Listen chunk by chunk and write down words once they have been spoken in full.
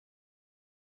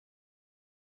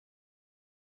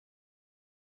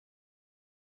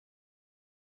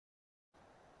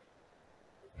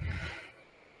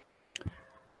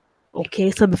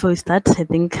Okay, so before we start, I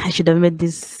think I should have made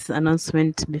this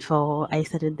announcement before I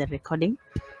started the recording.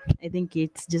 I think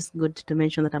it's just good to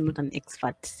mention that I'm not an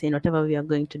expert in whatever we are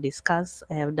going to discuss.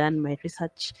 I have done my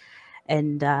research,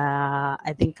 and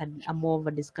I think a more of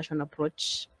a discussion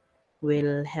approach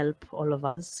will help all of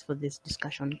us for this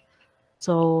discussion.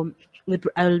 So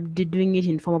I'll be doing it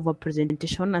in form of a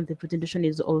presentation, and the presentation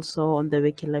is also on the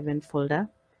W11 folder.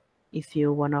 If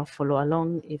you want to follow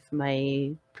along, if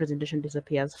my presentation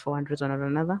disappears for one reason or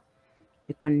another,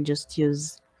 you can just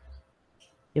use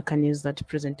that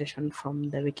presentation from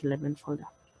the W11 folder.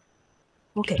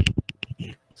 Okay,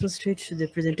 so straight to the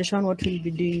presentation. What we'll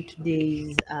be doing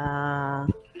today is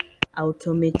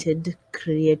automated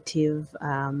creative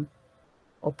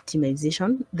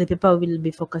optimization. The paper will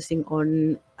be focusing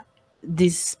on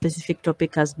this specific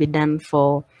topic has been done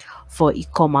for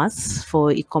e-commerce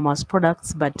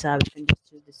products, but we can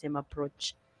just use the same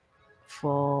approach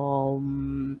for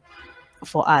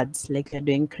ads, like we're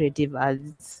doing creative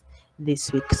ads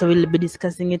this week. So we'll be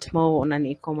discussing it more on an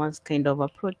e-commerce kind of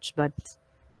approach, but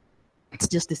it's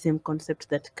just the same concept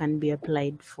that can be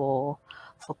applied for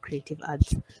creative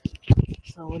ads.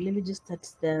 So let me just start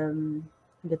the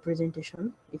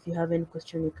presentation. If you have any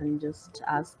question, you can just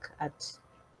ask at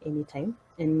any time.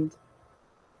 And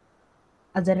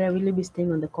as I will be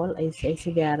staying on the call, I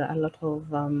see there are a lot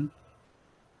of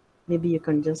maybe you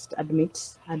can just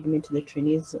admit the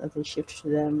trainees as I shift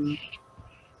to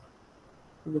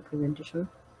the presentation.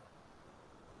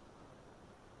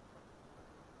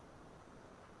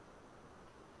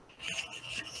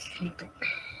 Okay.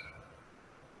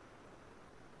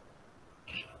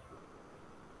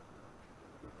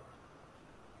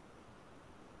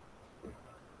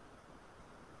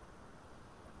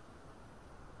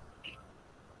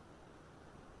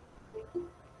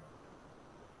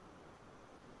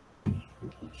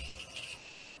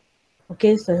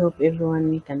 Okay, so I hope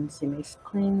everyone can see my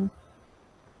screen.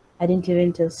 I didn't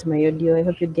even test my audio. I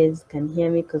hope you guys can hear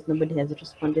me because nobody has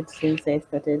responded since I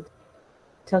started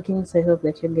talking. So I hope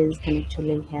that you guys can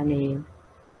actually hear me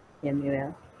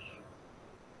well.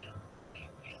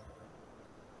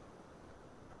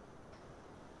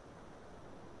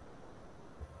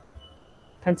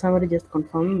 Can somebody just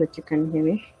confirm that you can hear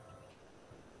me?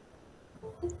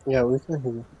 Yeah, we can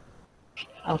hear you.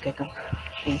 Okay, cool.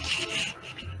 Thanks.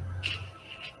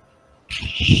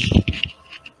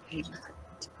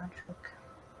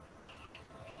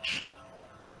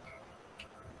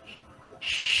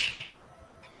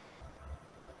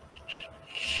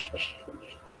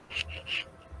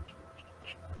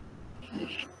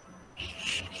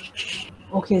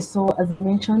 Okay, so as I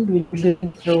mentioned, we're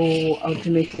going through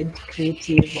automated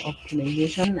creative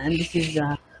optimization, and this is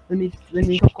when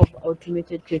we talk of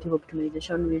automated creative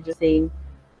optimization, we're just saying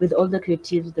with all the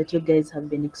creatives that you guys have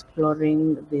been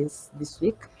exploring this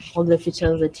week, all the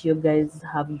features that you guys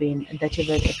have been that you've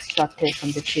extracted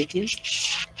from the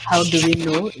creatives, how do we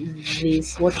know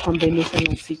this? What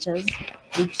combination of features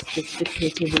which specific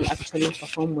creative will actually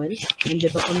perform well? And by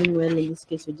performing well, in this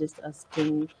case, we're just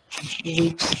asking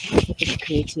which specific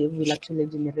creative will actually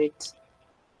generate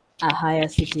a higher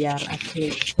CTR,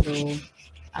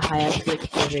 a higher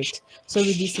click-through rate. So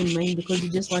with this in mind, because we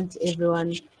just want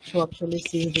everyone to actually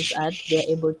see this ad, they're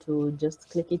able to just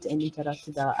click it and interact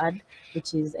with our ad,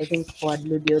 which is, I think, for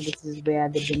Adludio, this is where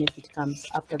the benefit comes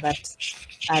after that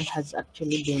ad has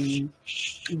actually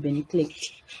been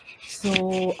clicked.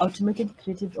 So automated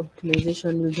creative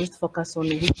optimization will just focus on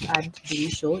which ad do we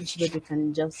show so that we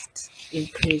can just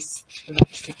increase that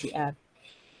CTR.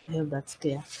 I hope that's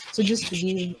clear. So just to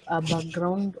give a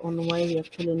background on why we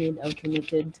actually need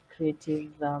automated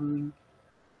creative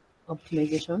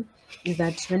optimization is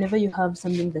that whenever you have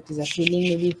something that is appealing,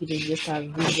 maybe if it is just a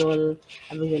visual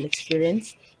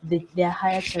experience, there are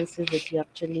higher chances that you're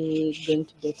actually going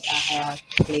to get a higher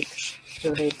click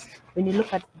through rate. When you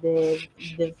look at the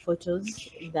photos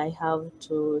that I have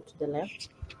to the left,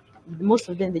 most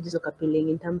of them they just look appealing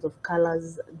in terms of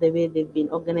colors, the way they've been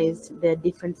organized. There are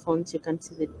different fonts. You can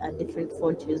see that a different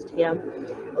font used here,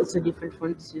 also different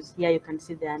fonts used here. You can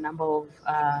see there are a number of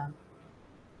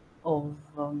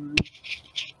um,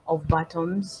 of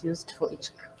buttons used for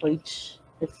each.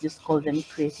 Let's just call them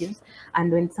creatives.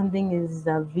 And when something is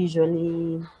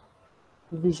visually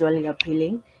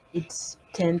appealing, it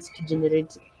tends to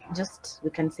generate, just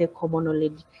we can say common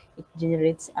knowledge, it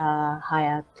generates a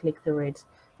higher click-through rate.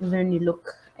 When you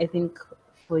look, I think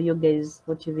for you guys,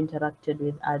 what you've interacted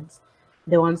with ads,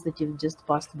 the ones that you've just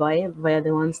passed by via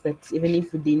the ones that even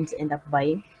if you didn't end up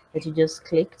buying, that you just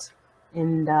clicked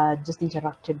and just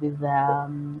interacted with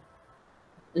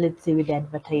let's say with the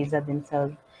advertiser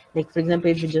themselves. Like for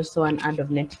example, if you just saw an ad of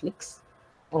Netflix,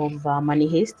 of Money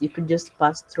Heist, you could just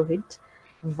pass through it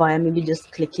via maybe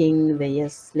just clicking the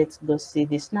yes, let's go see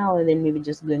this now, and then maybe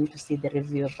just going to see the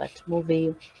review of that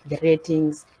movie, the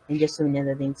ratings, and just so many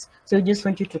other things. So we just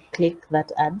want you to click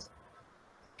that ad.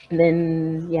 And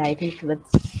then yeah, I think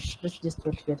that's just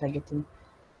what we're targeting.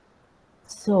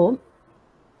 So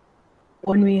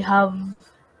when we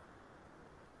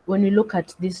look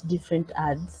at these different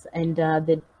ads and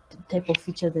the type of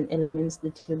features and elements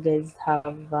that you guys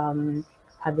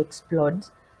have explored,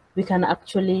 we can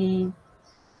actually,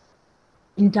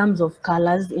 in terms of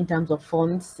colors, in terms of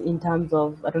fonts, in terms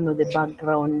of, I don't know, the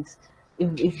background,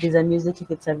 if there's a music,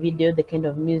 if it's a video, the kind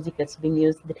of music that's being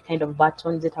used, the kind of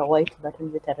buttons, is it a white button,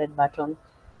 is it a red button,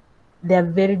 they're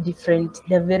very different.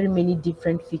 There are very many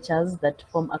different features that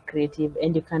form a creative,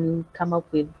 and you can come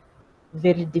up with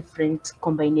very different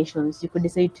combinations. You could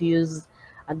decide to use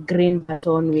a green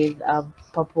button with a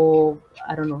purple,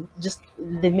 I don't know, just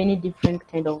the many different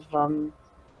kind of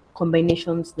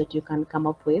combinations that you can come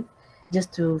up with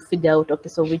just to figure out, okay,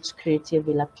 so which creative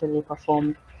will actually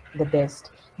perform the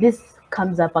best. This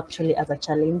comes up actually as a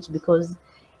challenge because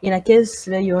in a case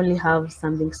where you only have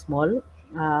something small,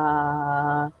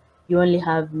 you only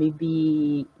have,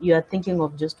 maybe you are thinking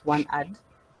of just one ad,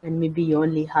 and maybe you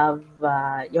only have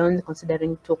you're only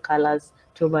considering two colors,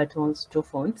 two buttons, two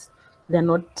fonts. They're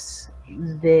not,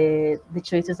 the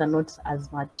choices are not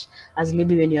as much as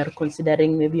maybe when you're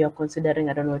considering, maybe you're considering,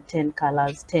 I don't know, 10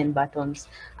 colors, 10 buttons,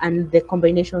 and the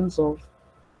combinations of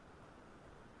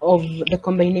the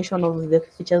combination of the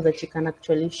features that you can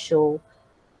actually show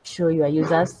your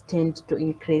users tend to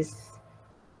increase.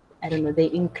 I don't know, they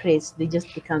increase, they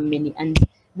just become many. And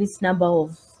this number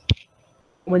of,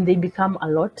 when they become a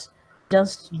lot,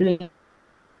 just doing,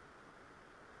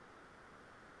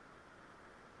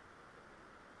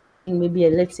 maybe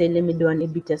let's say, let me do an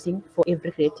A/B testing for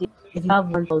every creative. If you have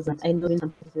 1,000, I know in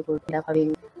some cases people end up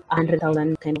having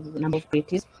 100,000 kind of number of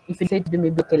creatives. If you say to do,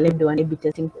 maybe, okay, let me do an A/B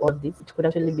testing for all this, it could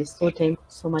actually be so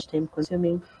much time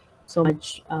consuming, so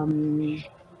much time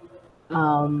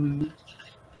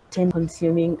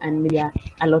consuming, and maybe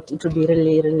a lot. It would be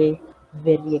really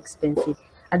very expensive.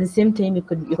 At the same time, you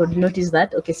could notice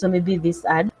that, okay, so maybe this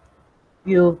ad,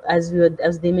 as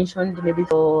they mentioned, maybe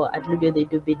for Adlubio they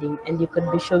do bidding, and you could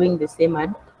be showing the same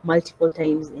ad multiple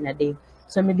times in a day.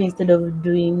 So maybe instead of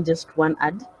doing just one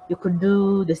ad, you could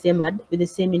do the same ad with the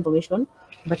same information,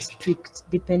 but tweaked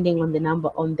depending on the number,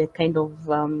 on the kind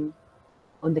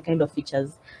of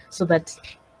features, so that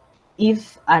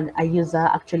if a user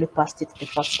actually passed it the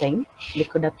first time, they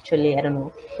could actually, I don't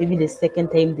know, maybe the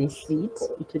second time they see it,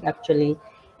 it would actually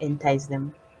entice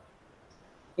them.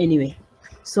 Anyway,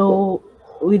 so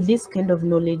with this kind of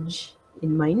knowledge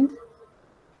in mind,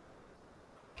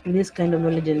 you notice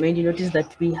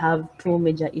that we have two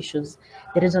major issues.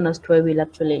 The reason as to why we'll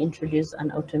actually introduce an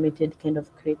automated kind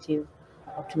of creative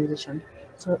optimization.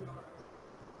 So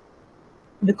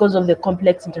because of the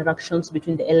complex interactions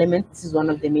between the elements, this is one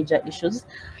of the major issues.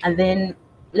 And then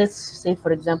let's say,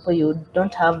 for example, you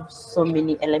don't have so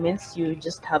many elements, you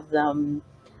just have a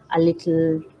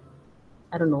little,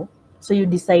 I don't know. So you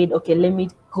decide, okay, let me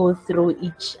go through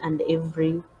each and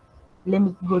every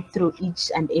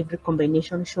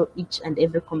combination, show each and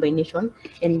every combination,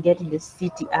 and get the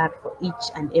CTR for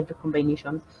each and every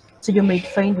combination. So you might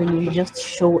find when you just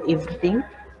show everything,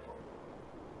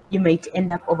 you might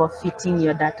end up overfitting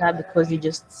your data because you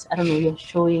just, I don't know, you're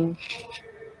showing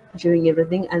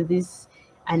everything, and this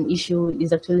an issue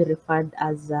is actually referred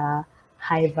as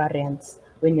high variance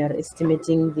when you're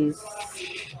estimating this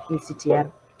in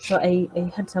CTR. So I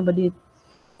had somebody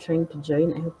trying to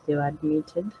join. I hope they were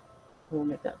admitted. Oh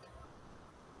my god.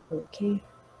 Okay.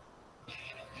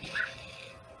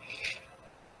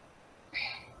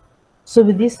 So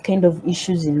with these kind of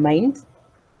issues in mind,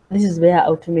 this is where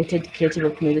automated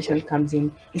creative optimization comes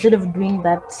in. Instead of doing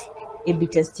that A/B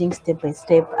testing step by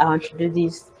step, I want to do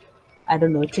this, I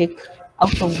don't know, take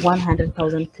out of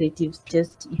 100,000 creatives,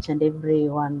 test each and every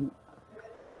one.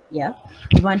 Yeah.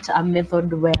 We want a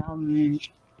method where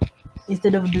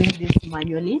instead of doing this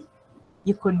manually,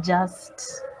 you could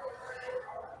just,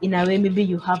 in a way, maybe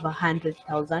you have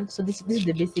 100,000. So this is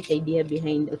the basic idea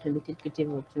behind automated creative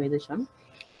optimization.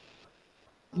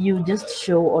 You just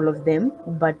show all of them,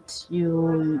 but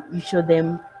you show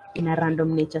them in a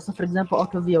random nature. So for example,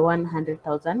 out of your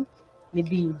 100,000,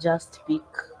 maybe you just pick,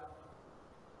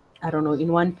 I don't know,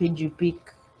 in one page you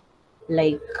pick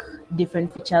like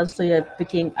different features. So you're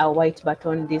picking a white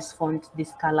button, this font,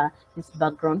 this color, this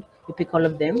background. You pick all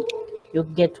of them, you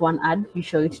get one ad, you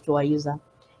show it to a user.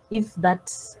 If that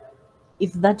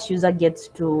user gets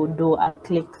to do a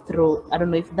click through, I don't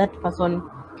know, if that person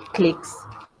clicks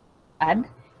ad,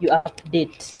 you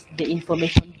update the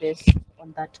information based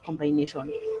on that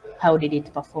combination. How did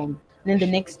it perform? Then the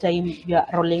next time you are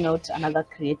rolling out another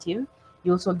creative,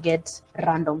 you also get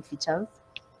random features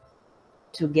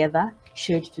together,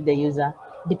 show it to the user.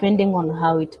 Depending on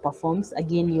how it performs,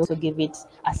 again, you also give it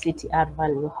a CTR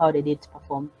value. How did it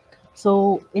perform?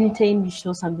 So anytime you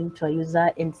show something to a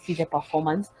user and see the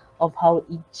performance of how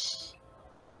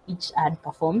each ad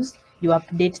performs, you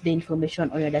update the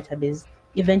information on your database.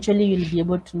 Eventually, you'll be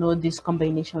able to know this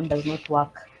combination does not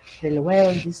work really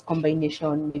well. This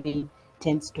combination maybe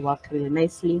tends to work really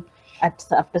nicely.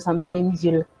 After sometimes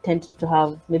you'll tend to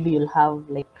have, maybe you'll have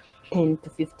like 10 to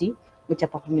 50, which are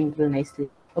performing really nicely.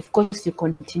 Of course, you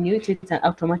continue. It's an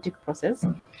automatic process.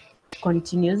 It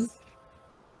continues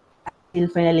till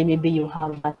finally maybe you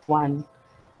have that one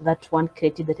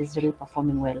creative that is really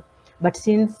performing well. But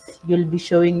since you'll be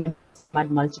showing ad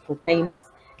multiple times,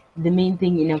 the main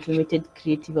thing in automated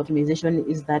creative optimization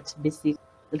is that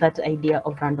idea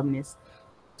of randomness.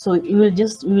 So we will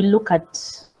look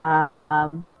at the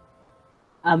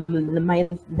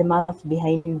math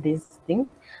behind this thing,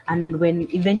 and when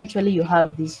eventually you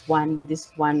have this one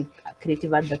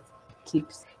creative ad that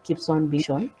keeps on being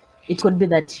shown, it could be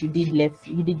that you did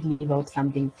leave out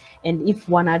something. And if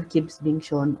one ad keeps being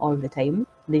shown all the time,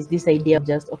 there's this idea of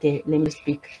just, okay, let me just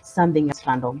pick something else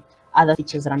random, other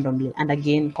features randomly, and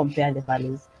again compare the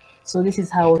values. So this is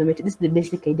how this is the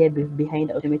basic idea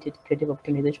behind automated creative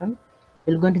optimization.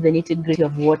 We'll go into the nitty-gritty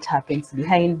of what happens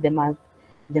behind the math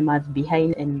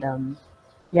behind, and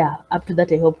yeah, up to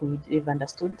that I hope we've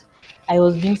understood. I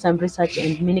was doing some research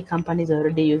and many companies are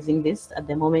already using this at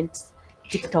the moment.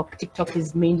 TikTok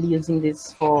is mainly using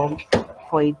this for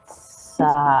its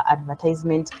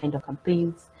advertisement kind of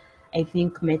campaigns. I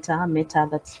think Meta,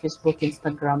 that's Facebook,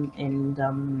 Instagram,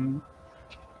 and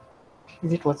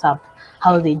is it WhatsApp,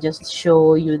 how they just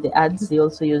show you the ads. They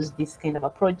also use this kind of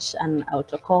approach, and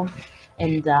Autocom,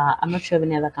 and I'm not sure of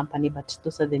any other company, but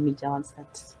those are the major ones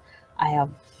that I have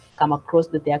come across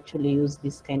that they actually use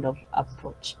this kind of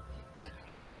approach.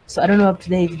 So I don't know up to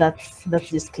date if that's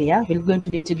just clear. We'll go into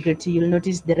the nitty-gritty. You'll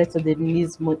notice the rest of the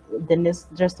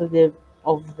rest of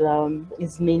the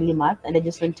is mainly math, and I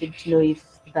just wanted to know if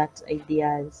that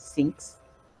idea sinks.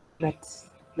 That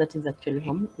is actually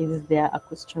home. Is there a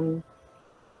question?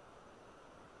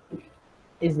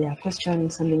 Is there a question,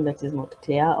 something that is not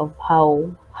clear, of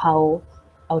how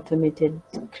automated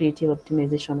creative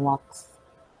optimization works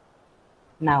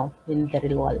now in the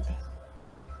real world?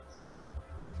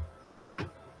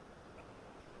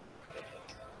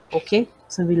 Okay,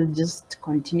 so we'll just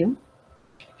continue.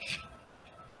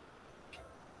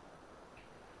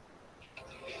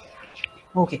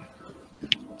 Okay,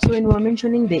 so when we're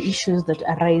mentioning the issues that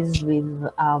arise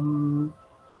with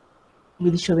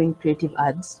showing creative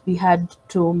ads, we had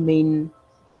two main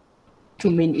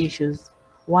issues.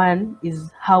 One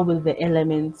is how will the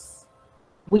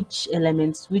which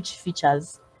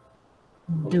features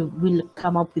will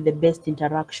come up with the best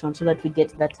interaction so that we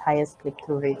get that highest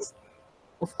click-through rates.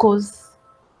 Of course,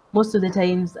 most of the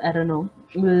times, I don't know,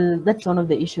 that's one of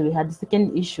the issues we had. The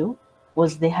second issue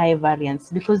was the high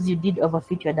variance, because you did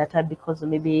overfit your data because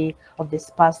maybe of the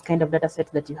sparse kind of data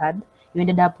set that you had. You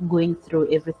ended up going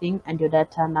through everything, and your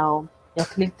data now, your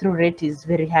click-through rate is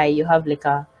very high. You have like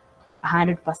a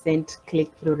 100%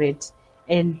 click-through rate.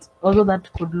 And although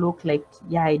that could look like,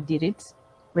 yeah, I did it,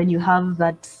 when you have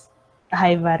that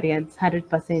high variance,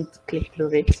 100% click-through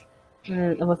rate,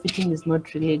 overfitting is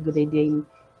not really a good idea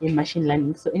in machine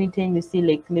learning. So anytime you see,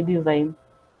 like, maybe if I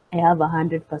have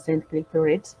 100% click-through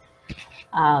rate,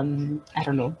 I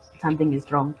don't know, something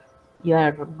is wrong. You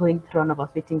are going through an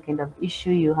overfitting kind of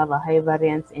issue. You have a high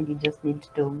variance, and you just need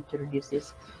to reduce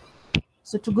this.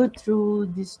 So to go through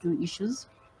these two issues,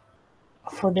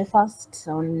 for the first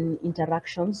on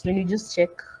interactions, when you just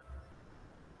check,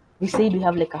 we said we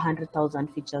have like 100,000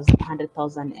 features,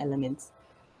 100,000 elements.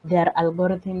 There are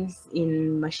algorithms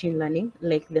in machine learning,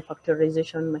 like the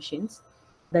factorization machines,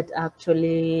 that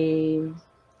actually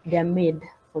they're made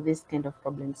for this kind of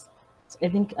problems. So I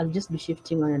think I'll just be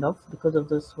shifting on and off because of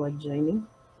those who are joining.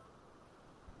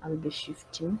 I'll be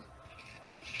shifting.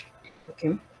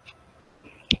 Okay.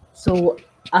 So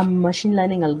a machine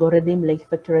learning algorithm like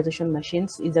factorization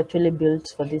machines is actually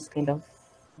built for this kind of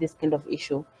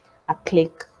issue. A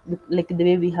click, like the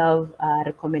way we have a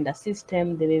recommender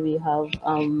system, the way we have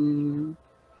a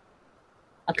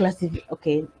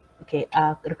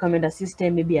recommender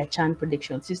system, maybe a churn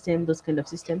prediction system, those kind of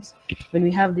systems. When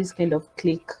we have this kind of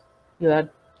click, you are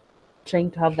trying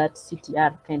to have that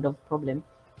CTR kind of problem.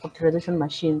 Factorization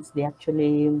machines,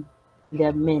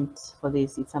 they're meant for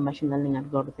this. It's a machine learning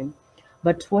algorithm.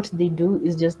 But what they do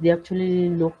is just they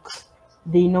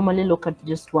normally look at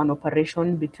just one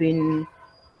operation between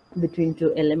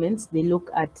two elements. They look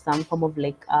at some form of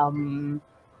like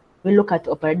we look at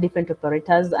different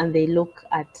operators, and they look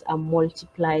at a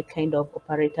multiply kind of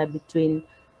operator between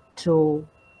two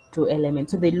two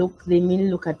elements. So they mainly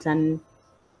look at an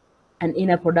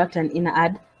inner product and inner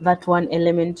add, that one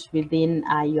element within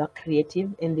your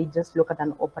creative, and they just look at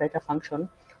an operator function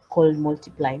called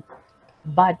multiply.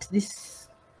 But this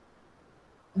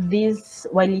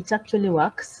while it actually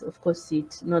works, of course,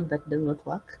 it not that does not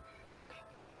work.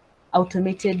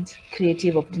 Automated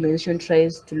creative optimization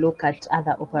tries to look at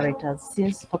other operators.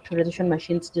 Since factorization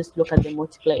machines just look at the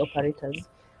multiply operators,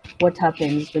 what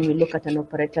happens when we look at an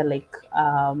operator like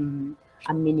a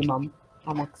minimum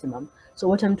or maximum? So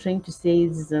what I'm trying to say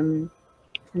is, let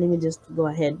me just go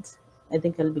ahead. I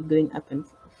think I'll be going up and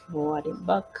forward and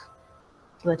back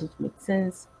so that it makes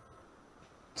sense.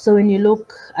 So when you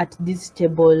look at this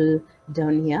table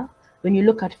down here, when you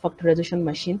look at factorization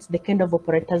machines, the kind of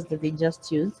operators that they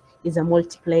just use is a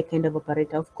multiply kind of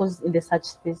operator. Of course, in the search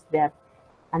space, there are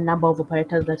a number of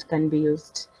operators that can be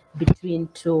used between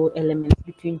two elements,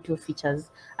 between two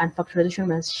features. And factorization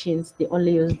machines, they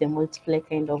only use the multiply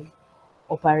kind of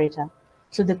operator.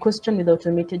 So the question with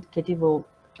automated creative or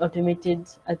automated,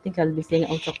 I think I'll be saying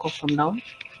autocore from now,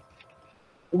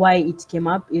 why it came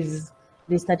up is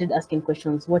they started asking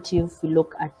questions. What if we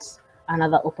look at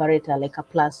another operator like a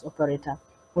plus operator?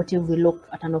 What if we look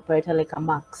at an operator like a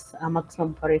maximum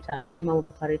operator, minimum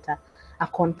operator, a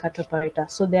concat operator?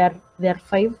 So there are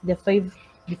five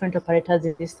different operators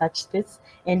in this search space,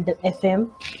 and the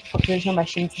FM factorization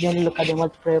machines, they only look at the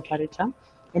multiply operator,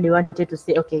 and we wanted to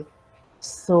say, okay,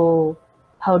 so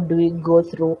how do we go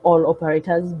through all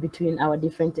operators between our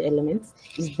different elements?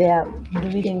 Do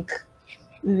we think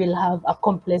we will have a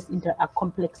complex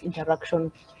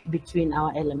interaction between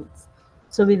our elements?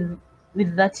 So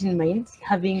with that in mind,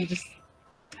 having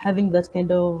that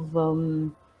kind of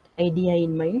idea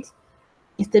in mind,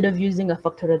 instead of using a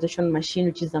factorization machine,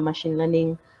 which is a machine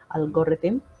learning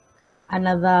algorithm,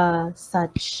 another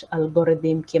search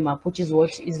algorithm came up, which is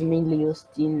what is mainly used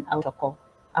in AutoCore,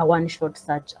 a one-shot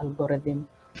search algorithm.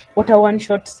 What a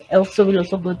one-shot, also will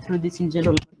also go through this in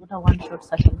general, but what a one-shot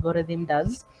search algorithm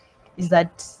does is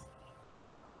that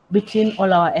between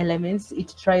all our elements,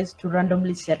 it tries to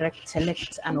randomly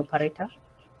select an operator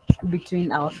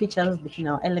between our features, between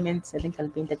our elements. I think I'll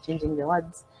be interchanging the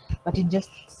words, but it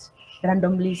just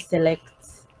randomly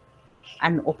selects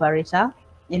an operator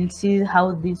and see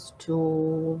how these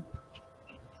two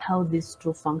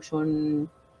function.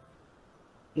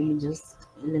 Let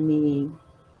me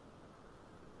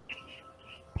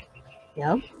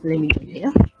yeah let me do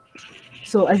here.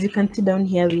 So as you can see down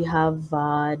here, we have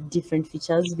different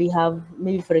features. We have,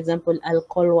 maybe for example, I'll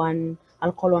call one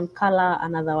color,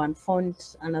 another one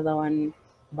font, another one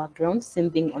background, same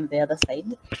thing on the other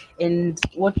side. And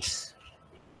what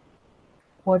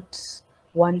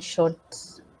one shot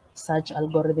search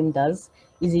algorithm does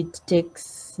is it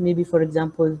takes, maybe for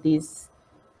example, this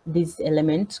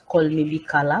element called maybe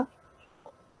color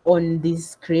on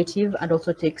this creative, and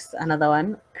also takes another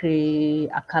one, create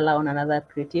a color on another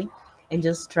creative, and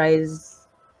just tries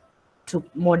to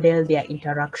model their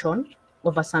interaction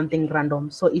over something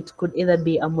random. So it could either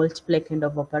be a multiply kind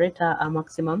of operator, a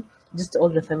maximum, just all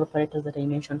the five operators that I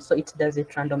mentioned. So it does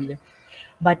it randomly.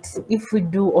 But if we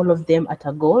do all of them at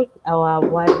a go,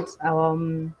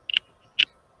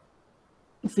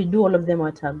 if we do all of them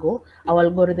at a go, our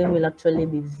algorithm will actually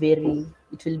be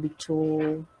it will be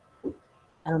too,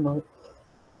 I don't know,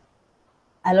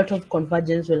 a lot of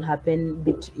convergence will happen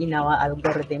in our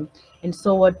algorithm. And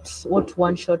so what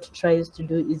one shot tries to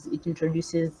do is it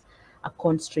introduces a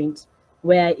constraint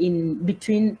where in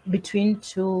between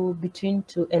two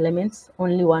elements,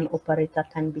 only one operator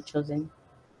can be chosen.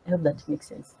 I hope that makes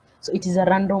sense. So it is a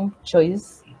random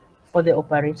choice for the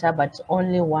operator, but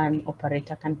only one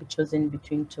operator can be chosen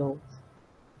between two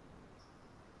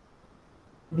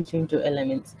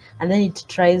elements. And then it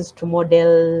tries to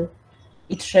model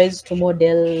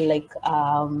like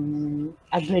a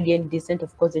gradient descent.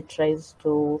 Of course, it tries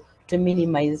to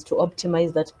minimize, to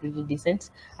optimize that gradient descent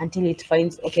until it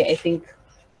finds, okay, I think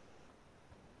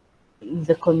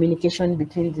the communication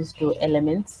between these two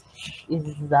elements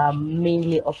is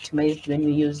mainly optimized when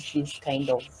we use this kind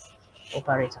of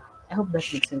operator. I hope that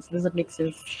makes sense. Does that make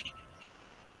sense?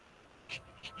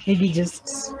 Maybe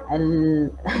just I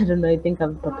don't know, I think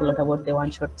I've talked a lot about the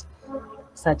one-shot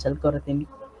search algorithm.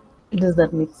 Does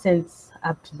that make sense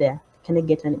up to there? Can I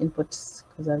get an input?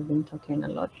 Because I've been talking a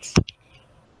lot.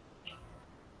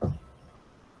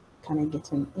 Can I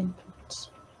get an input?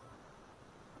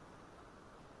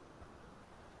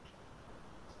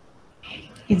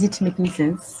 Is it making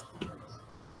sense?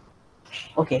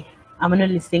 Okay, I'm not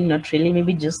listening, not really.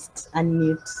 Maybe just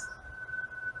unmute.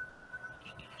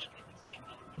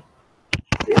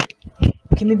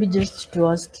 Okay, maybe just to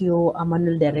ask you,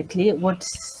 Emmanuel, directly, what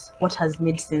has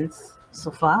made sense so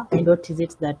far, and what is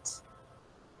it that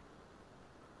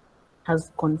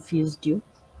has confused you?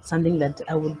 Something that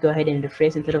I would go ahead and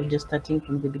rephrase instead of just starting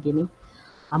from the beginning.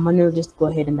 Emmanuel, just go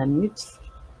ahead and unmute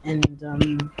and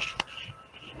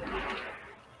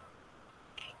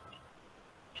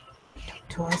talk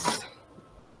to us.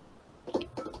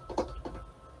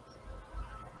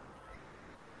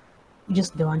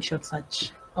 Just the one shot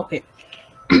search. Okay.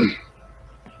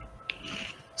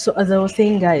 So as I was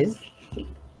saying, guys,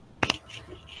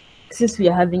 since we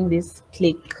are having this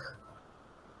click,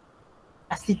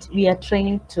 we are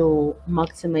trying to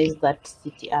maximize that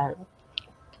CTR.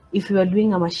 If we were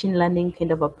doing a machine learning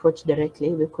kind of approach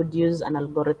directly, we could use an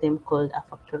algorithm called a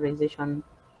factorization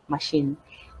machine.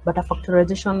 But a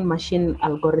factorization machine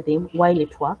algorithm, while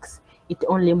it works, it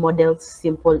only models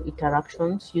simple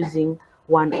interactions using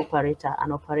one operator,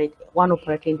 one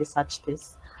operator in the search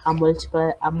space, a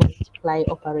multiply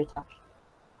operator.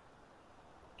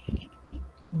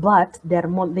 But there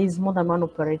is more than one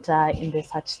operator in the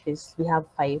search space. We have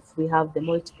 5. We have the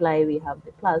multiply, we have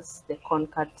the plus, the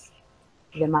concat,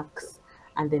 the max,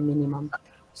 and the minimum.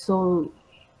 So,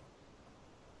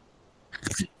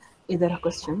 is there a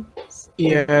question?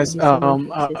 Yes, Did someone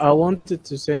say I something? wanted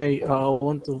to say, I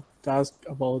want to ask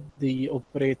about the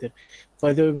operator.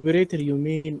 By the operator, you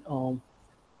mean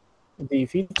the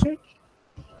feature?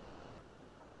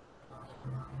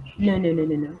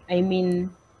 No. I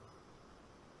mean,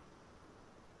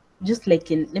 just like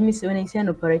in, let me see, when I say an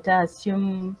operator,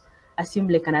 assume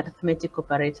like an arithmetic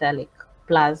operator, like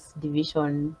plus,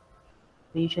 division.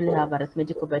 We usually have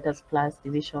arithmetic operators, plus,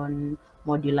 division,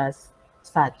 modulus,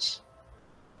 such.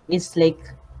 It's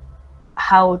like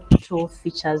how two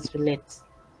features relate. It's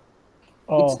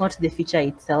Oh, not the feature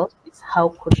itself, it's how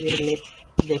could we relate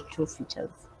the two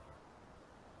features.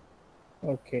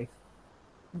 okay,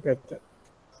 got that.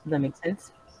 Does that make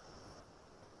sense?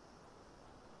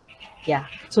 Yeah.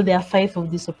 So there are 5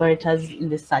 of these operators in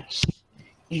the search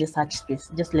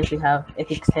space, just like we have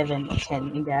ethics 7 or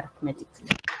 10 in the arithmetic.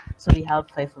 So we have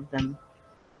 5 of them.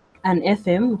 An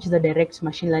FM, which is a direct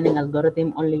machine learning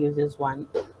algorithm, only uses one,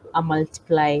 a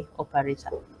multiply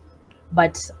operator.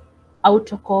 But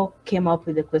Autocore came up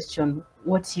with the question,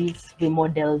 what if we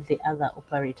model the other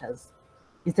operators?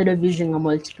 Instead of using a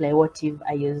multiply, what if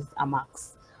I use a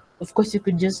max? Of course, you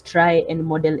could just try and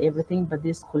model everything, but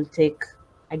this could take,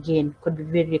 again, could be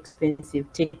very expensive,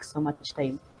 take so much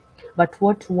time. But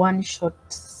what one-shot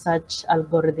search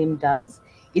algorithm does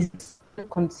is it still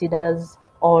considers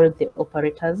all the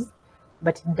operators,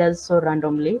 but it does so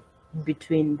randomly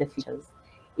between the features.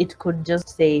 It could just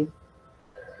say,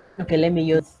 okay, let me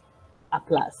use a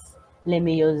plus, let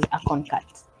me use a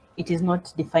concat. It is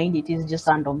not defined, it is just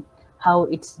random. How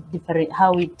it's different,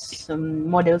 how it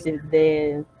models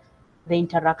the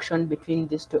interaction between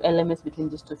these two elements, between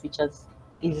these two features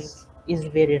is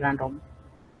very random.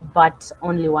 But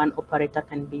only one operator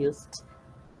can be used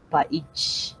per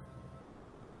each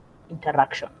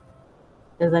interaction.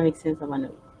 Does that make sense,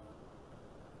 Emmanuel?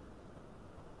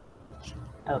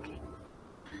 Okay.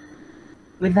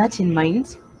 With that in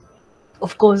mind,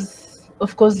 of course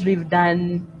we've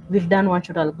done one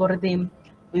shot algorithm,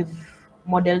 we've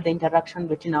modeled the interaction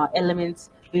between our elements,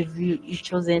 we've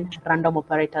chosen random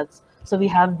operators, so we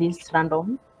have these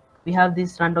random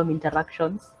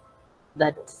interactions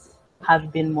that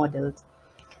have been modeled.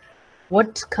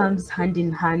 What comes hand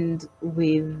in hand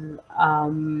with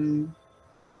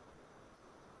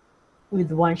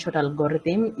one shot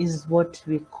algorithm is what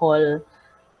we call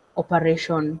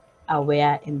operation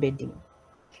aware embedding.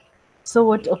 So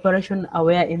what operation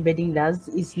aware embedding does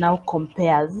is now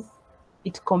compares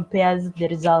the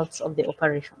results of the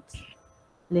operations.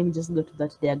 Let me just go to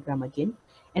that diagram again.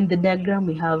 And the diagram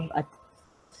we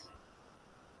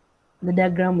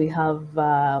have,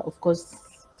 of course,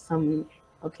 some,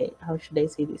 okay, how should I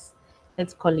say this?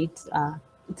 Let's call it,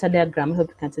 it's a diagram. I hope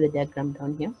you can see the diagram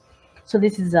down here. So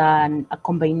this is a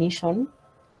combination.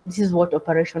 This is what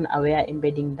operation aware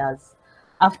embedding does.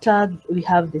 After we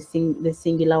have the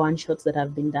singular one shots that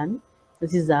have been done,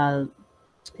 this is a,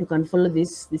 you can follow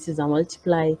this. This is a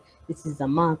multiply, this is a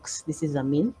max, this is a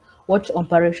min. What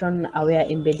operation aware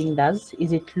embedding does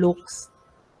is it looks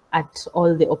at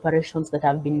all the operations that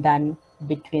have been done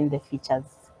between the features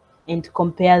and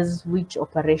compares which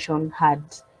operation had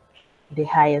the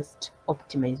highest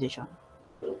optimization.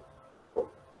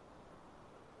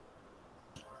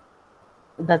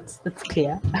 That's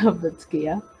clear. I hope that's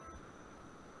clear.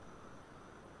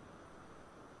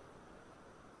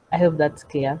 I hope that's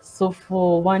clear. So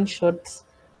for one shot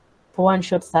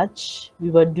search, we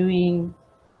were doing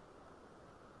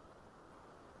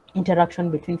interaction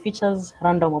between features,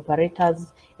 random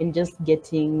operators, and just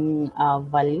getting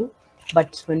value.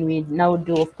 But when we now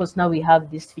do, of course, now we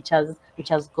have these features which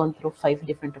has gone through 5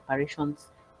 different operations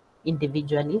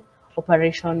individually.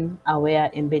 Operation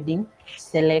aware embedding,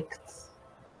 select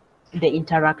the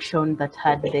interaction that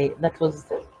was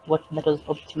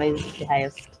optimized the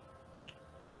highest.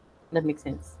 That makes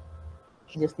sense.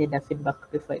 I just need a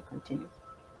feedback before I continue.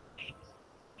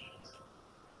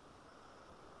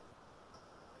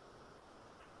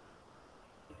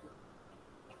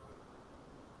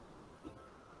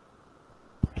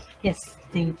 Yes,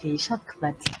 thank you, Ishak.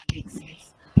 That makes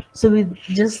sense. So with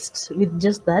just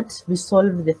that, we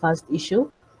solve the first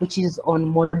issue, which is on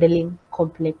modeling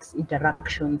complex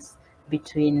interactions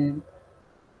between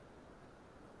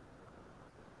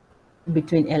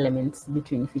elements,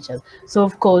 between features. So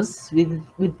of course, with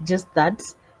just that,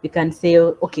 we can say,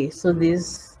 okay, so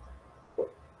this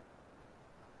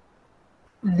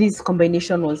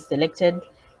combination was selected.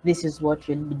 This is what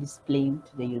will be displaying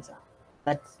to the user.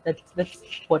 That's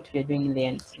what we're doing in the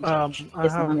end. I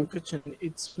Yes, have a Mohammed. question.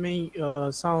 It may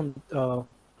sound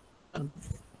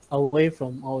away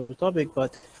from our topic,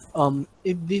 but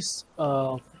if this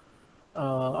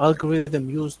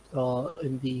algorithm used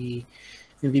in the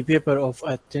paper of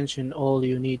attention, all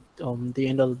you need the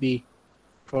NLP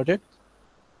project,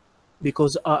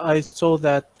 because I saw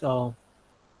that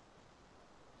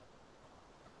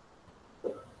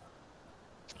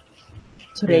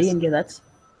Sorry, I yes, didn't get that.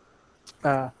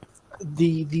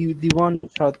 the one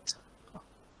shot.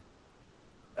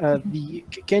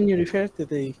 Can you refer to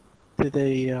the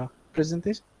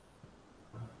presentation?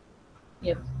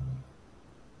 Yep.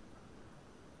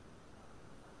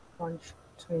 One shot.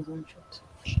 Where is one shot?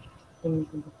 Let me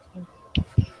go back.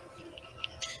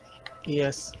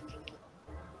 Yes.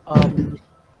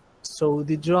 So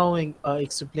the drawing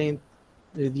explained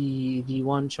the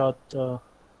one shot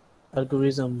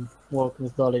algorithm work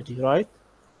methodology, right?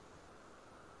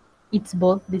 It's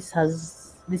both. This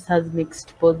has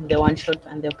mixed both the one shot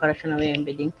and the operational aware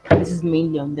embedding. This is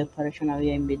mainly on the operational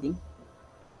aware embedding.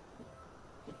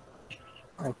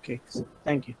 Okay. So,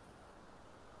 thank you.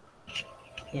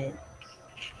 Yeah.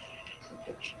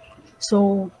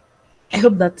 So I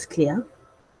hope that's clear.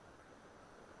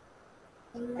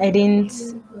 I didn't.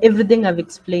 Everything I've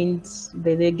explained,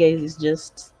 by the way, guys, is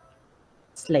just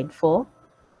slide 4.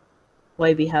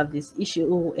 Why we have this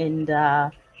issue, and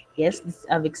yes,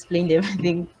 I've explained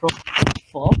everything from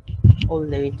 4 all the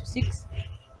way to 6,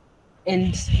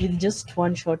 and with just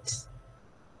one shot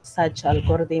search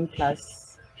algorithm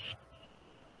plus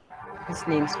these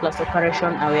names plus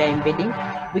operation aware embedding,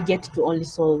 we get to only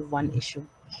solve one issue,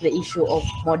 the issue of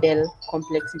model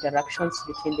complex interactions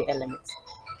between the elements.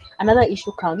 Another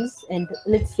issue comes, and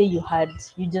let's say you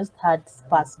just had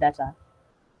sparse data,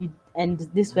 and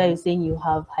this where you're saying you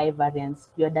have high variance,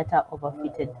 your data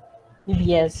overfitted. Maybe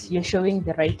yes, you're showing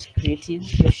the right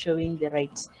creatives, you're showing the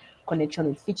right connection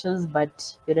with features,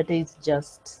 but your data is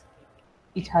just,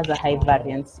 it has a high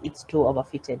variance, it's too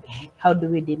overfitted. How do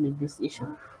we deal with this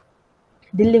issue?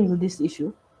 Dealing with this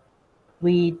issue,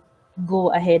 we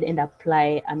go ahead and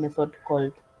apply a method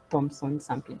called Thompson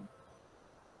sampling.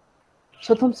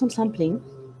 So Thompson sampling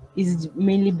is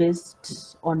mainly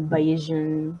based on the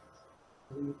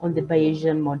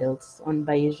Bayesian models, on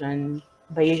Bayesian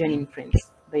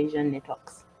inference, Bayesian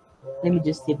networks. Let me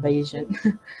just say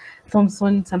Bayesian.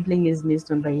 Thompson sampling is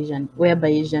based on Bayesian. Where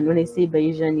Bayesian, when I say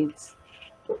Bayesian,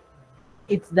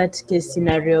 it's that case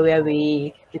scenario where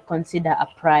we consider a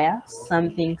prior,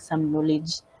 something, some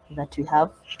knowledge that we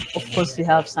have. Of course, we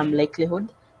have some likelihood,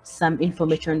 some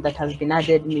information that has been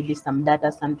added, maybe some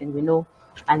data, something we know,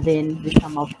 and then we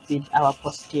come up with our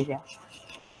posterior.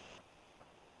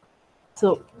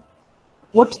 So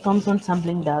what Thompson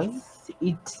sampling does,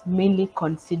 it mainly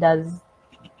considers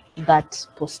that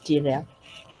posterior.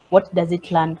 What does it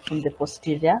learn from the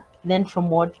posterior? Then from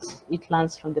what it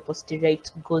learns from the posterior, it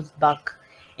goes back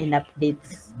and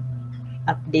updates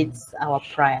our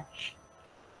prior.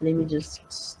 Let me just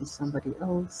see somebody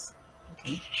else.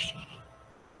 Okay.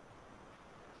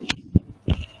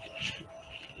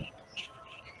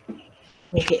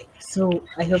 Okay, so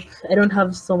I hope I don't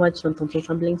have so much on Thompson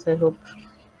sampling, so I hope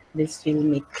this will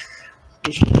make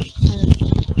this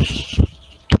sense.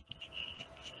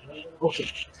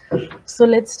 Okay. So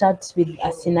let's start with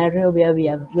a scenario where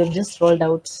we've just rolled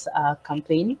out a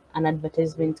campaign, an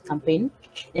advertisement campaign,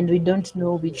 and we don't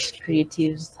know which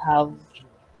creatives have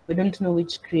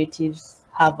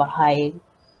a high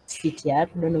CTR.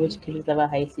 We don't know which creatives have a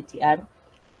high CTR.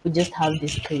 we just have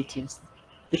these creatives.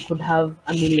 We could have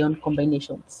a million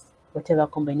combinations, whatever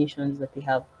combinations that we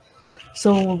have.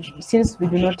 So since we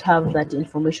do not have that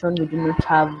information, we do not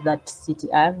have that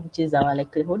CTR, which is our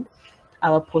likelihood,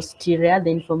 our posterior,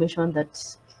 the information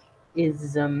that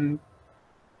is um,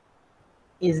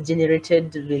 is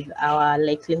generated with our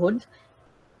likelihood,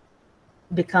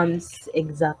 becomes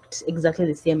exactly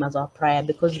the same as our prior,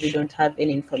 because we don't have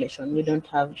any information. We don't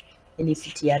have any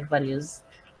CTR values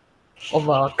of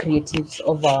our creatives,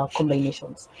 of our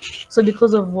combinations. So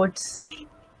because of what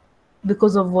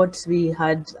we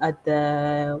had at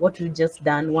the what we just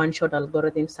done, one shot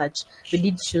algorithm search, we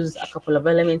did choose a couple of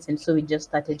elements, and so we just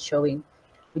started showing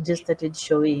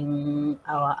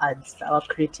our ads, our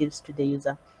creatives to the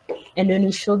user. And when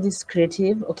we show this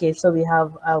creative, okay, so we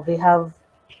have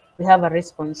a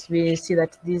response. We see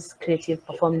that this creative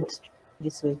performed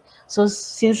this way. So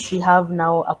since we have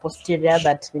now a posterior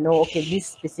that we know, okay, this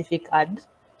specific ad,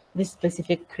 this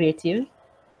specific creative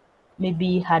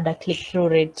maybe had a click-through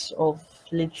rate of,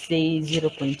 let's say,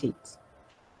 0.8,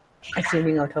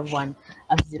 assuming out of 1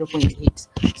 of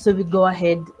 0.8. So we go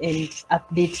ahead and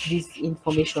update this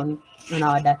information on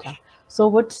our data. So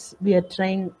what we are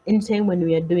trying, anytime when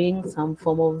we are doing some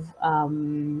form of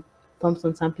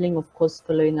Thompson sampling, of course,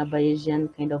 following a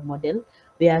Bayesian kind of model,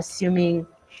 we are assuming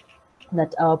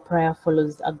that our prior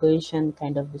follows a Gaussian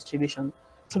kind of distribution.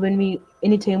 So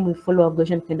anytime we follow a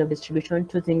Gaussian kind of distribution,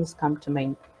 two things come to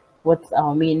mind: what's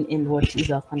our mean and what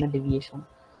is our standard deviation.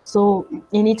 So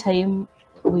anytime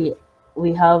we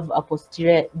we have a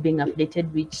posterior being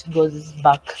updated, which goes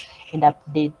back and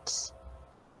updates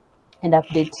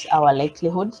our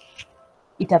likelihood,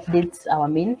 it updates our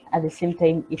mean. At the same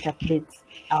time, it updates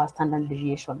our standard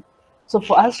deviation. So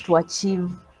for us to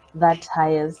achieve that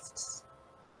highest,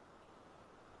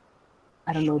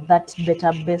 I don't know, that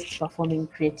better, best performing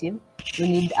creative, we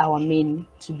need our mean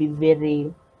to be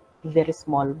very, very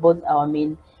small. Both our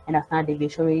mean and our standard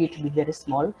deviation, we need to be very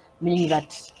small, meaning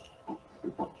that,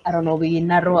 I don't know, we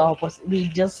narrow our, we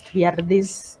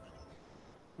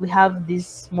have this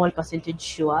small percentage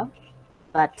sure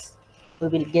that we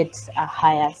will get a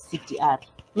higher CTR.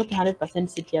 Not 100%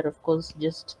 CTR, of course,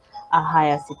 just a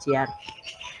higher CTR.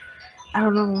 I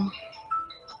don't know.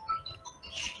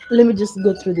 Let me just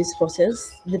go through this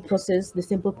process, the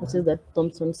simple process that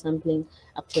Thompson sampling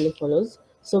actually follows.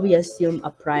 So we assume a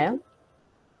prior.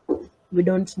 We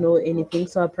don't know anything.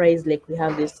 So our prior is like we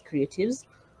have these creatives.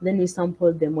 Then we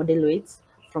sample the model weights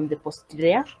from the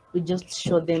posterior. We just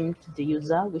show them to the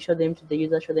user. We show them to the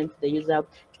user,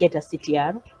 get a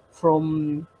CTR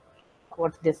from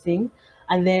what they're seeing.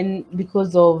 And then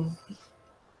because of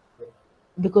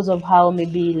how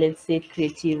maybe, let's say,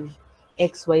 creative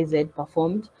XYZ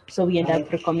performed, so we end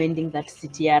up recommending that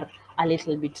CTR a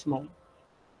little bit more.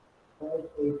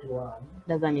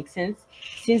 Does that make sense?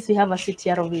 Since we have a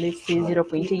CTR of, let's say,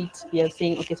 0.8, we are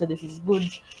saying, okay, so this is good.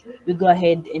 We go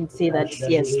ahead and say that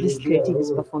yes, this creative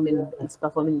is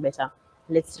performing better.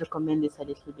 Let's recommend this a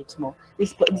little bit more.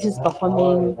 This is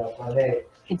performing,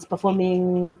 it's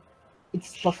performing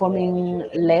it's performing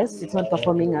less, it's not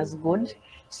performing as good.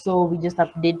 So we just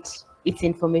update its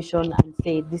information and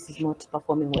say this is not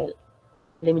performing well.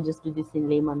 Let me just do this in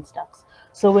layman's terms.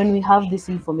 So when we have this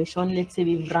information, let's say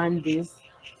we've run this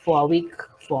for a week,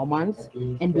 for a month,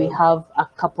 and we have a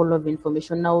couple of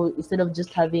information. Now, instead of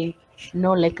just having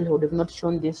no likelihood, we've not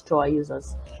shown this to our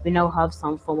users. We now have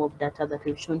some form of data that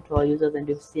we've shown to our users, and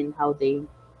we've seen how they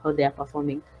are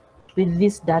performing. With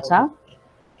this data,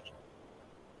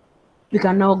 we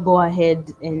can now go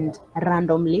ahead and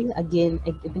randomly, again,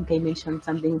 I think I mentioned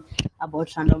something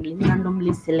about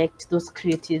randomly select those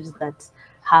creatives that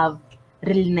have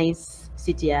really nice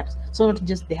CTRs. So not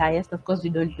just the highest, of course we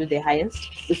don't do the highest.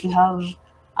 If we have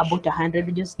about 100,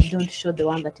 we just don't show the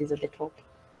one that is at the top.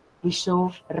 We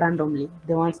show randomly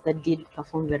the ones that did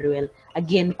perform very well.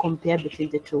 Again, compare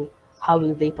between the two. How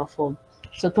will they perform?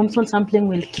 So Thompson sampling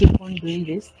will keep on doing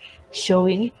this,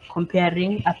 showing,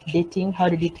 comparing, updating, how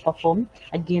did it perform?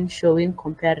 Again, showing,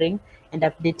 comparing, and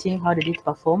updating, how did it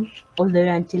perform? All the way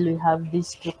until we have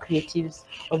these two creatives,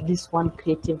 or this one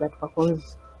creative that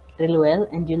performs really well.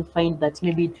 And you'll find that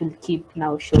maybe it will keep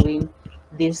now showing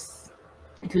this,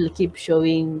 it will keep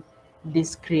showing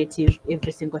this creative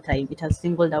every single time. It has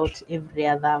singled out every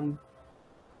other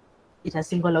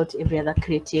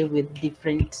creative with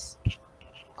different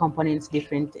components,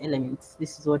 different elements.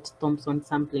 This is what Thompson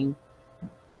sampling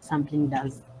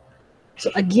does. So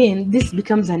again, this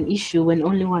becomes an issue when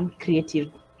only one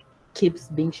creative keeps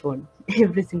being shown.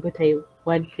 Every single time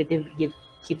one creative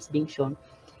keeps being shown.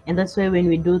 And that's why when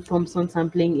we do Thompson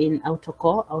sampling in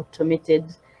AutoCore,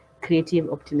 automated creative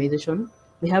optimization,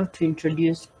 we have to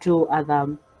introduce two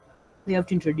other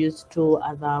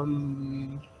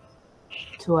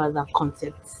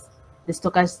concepts: the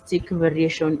stochastic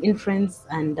variation inference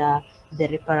and the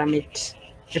reparamet,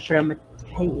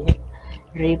 hey,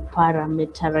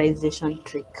 reparameterization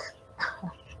trick.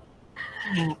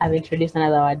 I've introduced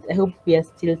another word. I hope we are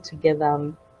still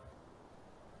together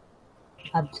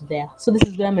up to there. So this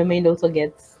is where my mind also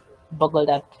gets boggled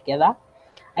up together.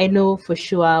 I know for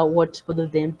sure what both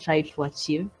of them try to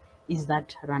achieve is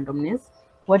that randomness.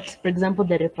 What, for example,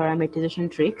 the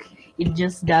reparameterization trick, it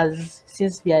just does,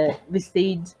 since we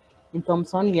said in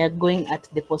Thomson, we are going at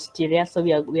the posterior, so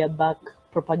we are back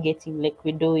propagating like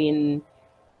we do in,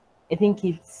 I think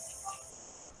it's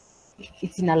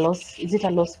in a loss, is it a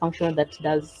loss function that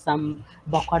does some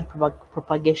backward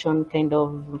propagation kind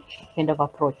of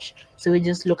approach? So we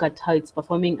just look at how it's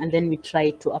performing and then we try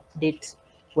to update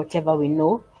whatever we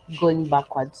know going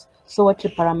backwards. So what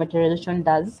reparameterization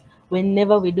does,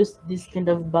 whenever we do this kind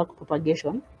of back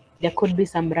propagation, there could be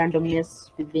some randomness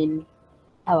within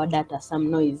our data, some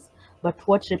noise. But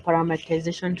what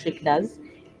reparameterization trick does,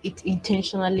 it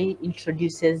intentionally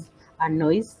introduces a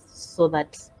noise so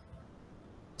that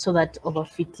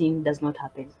overfitting does not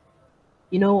happen.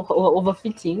 You know,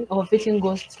 overfitting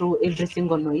goes through every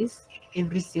single noise,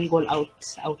 every single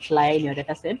outlier in your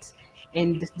data set,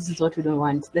 and this is what we don't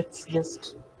want. Let's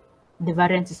just, the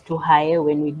variance is too high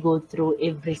when we go through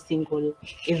every single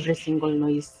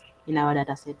noise in our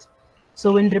data set.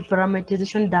 So when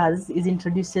reparameterization does is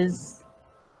introduces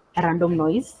a random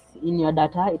noise in your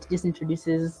data, it just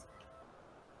introduces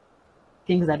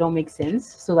things that don't make sense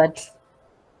so that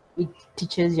it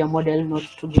teaches your model not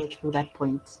to go through that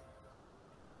point.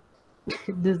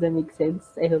 Does that make sense?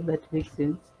 I hope that makes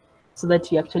sense. So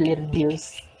that you actually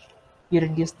reduce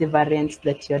the variance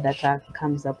that your data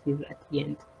comes up with at the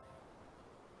end.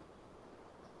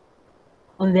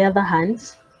 On the other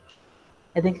hand,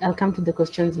 I think I'll come to the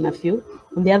questions in a few.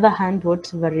 On the other hand, what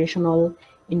variational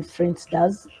inference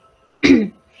does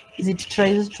is it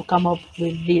tries to come up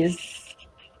with these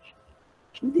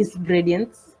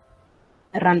gradients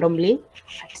randomly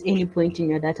at any point in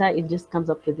your data. It just comes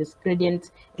up with this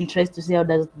gradient and tries to see how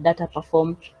does data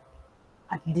perform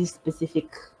at this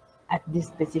specific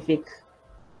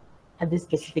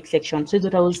section. So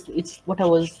it's what I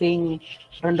was saying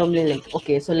randomly, like,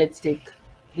 okay, so let's take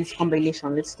this combination,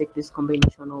 of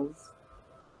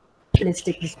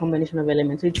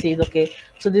elements. So it says, okay,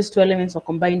 so these two elements are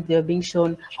combined, they're being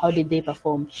shown, how did they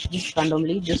perform? Just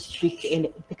randomly, just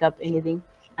pick up anything,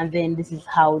 and then this is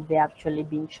how they're actually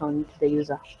being shown to the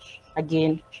user.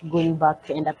 Again, going back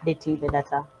and updating the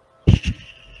data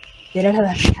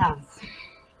that we have.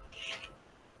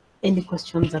 Any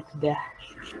questions up there?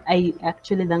 I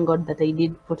actually thank God that I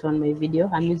did put on my video.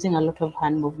 I'm using a lot of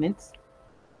hand movements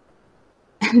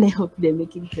and I hope they're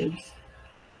making sense.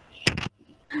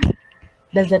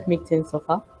 Does that make sense so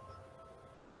far?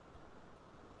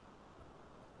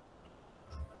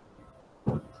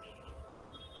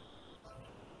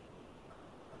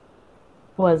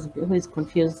 Who is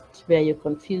confused? Where are you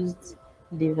confused?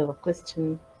 Do you have a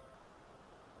question?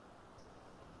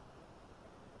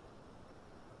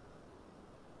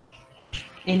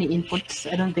 Any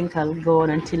inputs? I don't think I'll go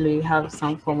on until we have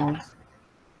some form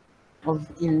of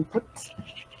input.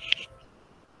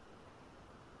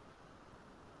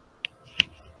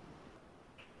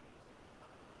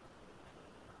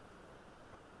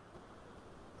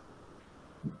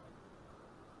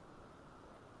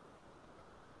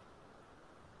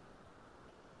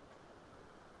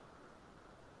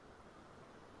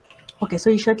 Okay,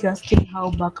 so in short, you're asking how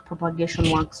back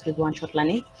propagation works with one-shot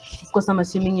learning. Of course, I'm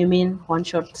assuming you mean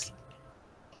one-shot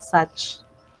search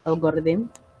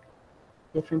algorithm,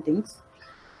 different things.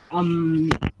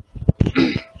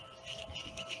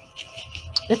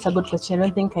 That's a good question. I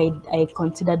don't think I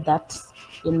considered that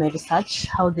in my research,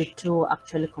 how the two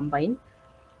actually combine.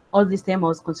 All this time I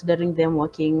was considering them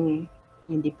working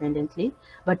independently,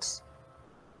 but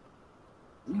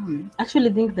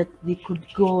actually think that they could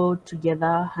go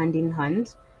together hand in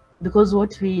hand, because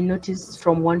what we noticed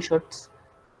from one shot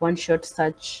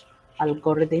search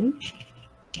algorithm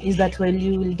is that when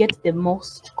you will get the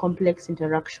most complex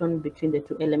interaction between the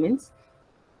two elements,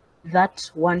 that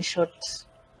one shot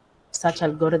such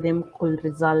algorithm could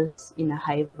result in a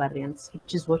high variance,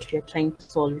 which is what we are trying to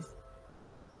solve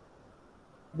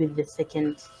with the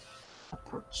second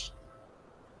approach.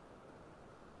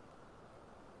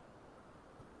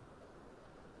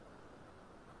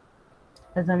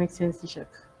 Does that make sense, Ishak?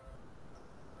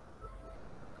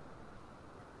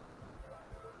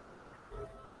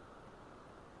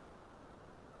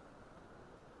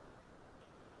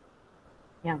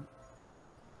 Yeah.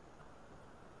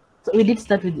 So we did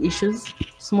start with issues,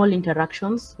 small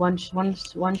interactions. One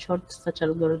short search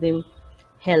algorithm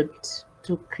helped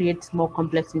to create more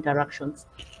complex interactions.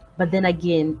 But then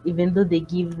again, even though they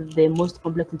give the most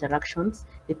complex interactions,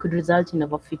 they could result in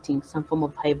overfitting, some form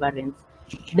of high variance.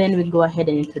 Then we go ahead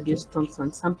and introduce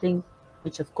Thompson sampling,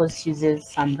 which of course uses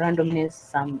some randomness,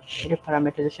 some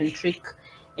reparameterization trick,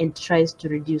 and tries to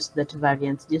reduce that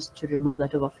variance just to remove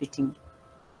that overfitting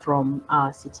from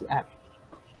our CTR.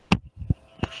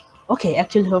 Okay, I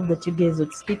actually hope that you guys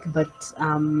would speak, but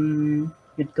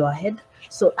you'd go ahead.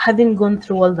 So having gone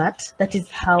through all that, that is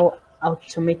how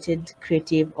automated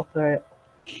creative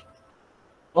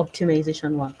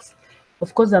optimization works.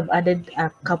 Of course, I've added a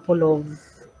couple of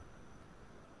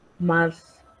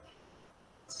math,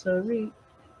 sorry,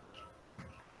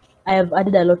 I have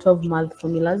added a lot of math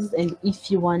formulas, and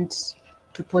if you want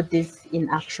to put this in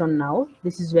action now,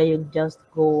 this is where you just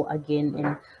go again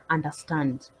and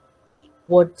understand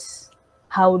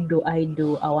how do I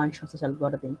do a one-shot search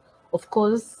algorithm. Of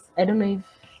course, I don't know if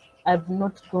I've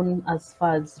not gone as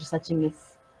far as researching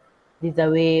if there's a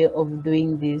way of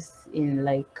doing this in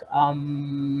like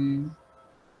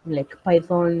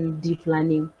Python deep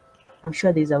learning. I'm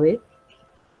sure there's a way.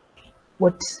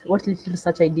 What little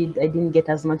research I didn't get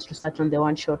as much research on the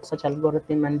one-shot search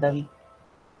algorithm and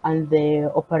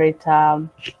the operator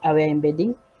aware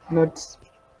embedding. Not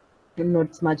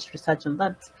much research on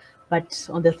that, but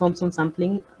on the Thompson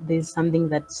sampling, there's something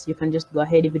that you can just go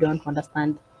ahead if you don't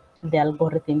understand the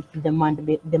algorithm, the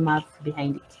math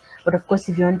behind it. But of course,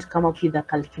 if you want to come up with a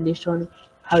calculation,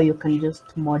 how you can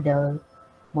just model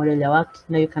your work,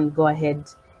 now you can go ahead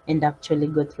and actually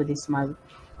go through this math.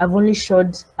 I've only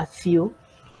showed a few,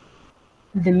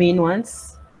 the main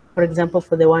ones. For example,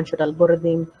 for the one-shot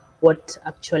algorithm, what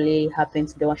actually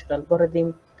happens in the one-shot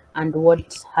algorithm, and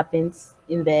what happens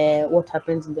in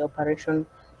the operation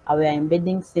aware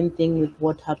embedding. Same thing with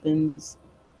what happens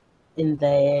in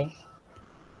the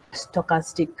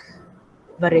stochastic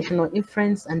variational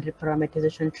inference and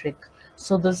reparameterization trick.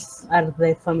 So those are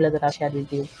the formula that I shared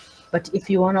with you. But if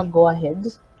you want to go ahead,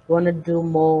 want to do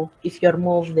more, if you're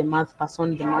more of the math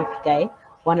person, the math guy,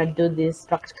 want to do this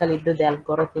practically, do the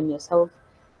algorithm yourself,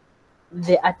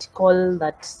 the article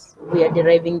that we are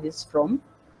deriving this from,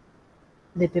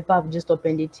 the paper, I've just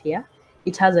opened it here.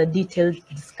 It has a detailed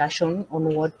discussion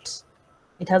on what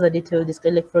it has a detailed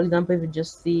discussion. Like, for example, if you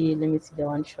just see, let me see the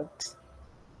one shot.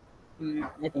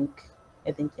 I think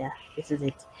yeah, this is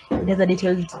it. It has a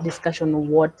detailed discussion on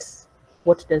what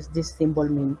does this symbol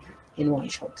mean in one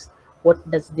shot. What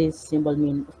does this symbol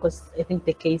mean? Of course, I think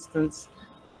the case stands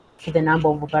for the number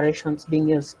of operations being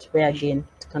used, where again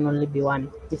it can only be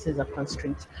one. This is a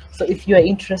constraint. So if you are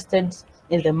interested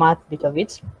in the math bit of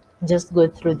it, just go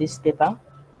through this paper.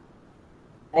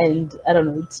 And I don't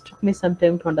know, it took me some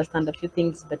time to understand a few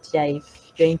things, but yeah,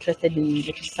 if you're interested in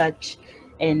the research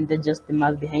and just the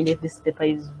math behind it, this paper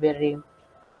is very,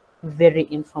 very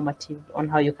informative on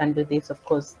how you can do this. Of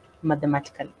course,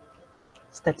 mathematically,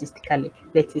 statistically,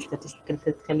 let's say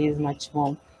statistically is much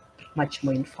more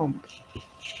informed.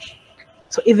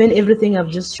 So even everything I've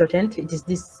just shortened, it is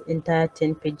this entire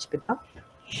 10-page paper.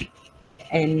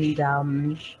 And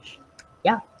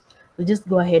yeah, we'll just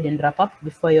go ahead and wrap up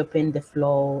before you open the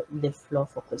floor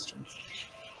for questions.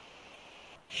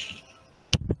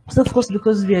 So of course,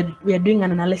 because we are doing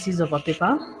an analysis of a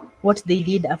paper, what they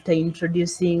did after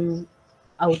introducing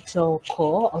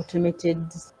AutoCore,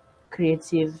 automated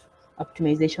creative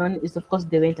optimization, is of course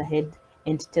they went ahead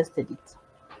and tested it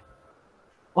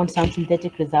on some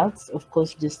synthetic results. Of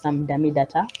course, just some dummy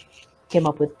data, came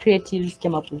up with creatives,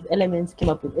 came up with elements, came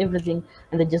up with everything,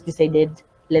 and they just decided,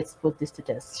 let's put this to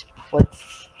test.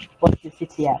 What's the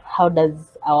CTR? How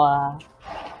does our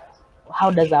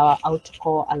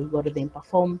AutoCore algorithm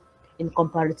perform in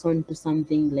comparison to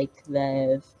something like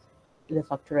the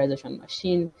factorization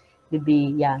machine,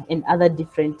 maybe, yeah, and other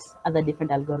different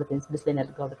algorithms, baseline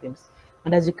algorithms.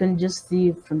 And as you can just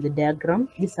see from the diagram,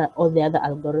 these are all the other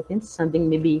algorithms, something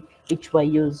maybe which were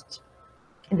used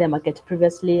in the market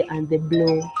previously, and the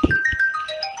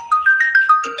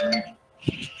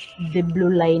blue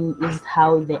line is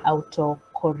how the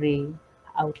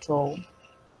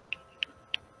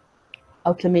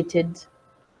automated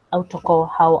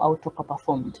AutoCore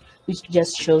performed, which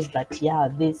just shows that, yeah,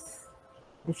 this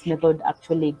method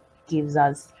actually gives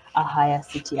us a higher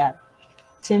CTR.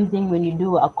 Same thing when you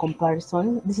do a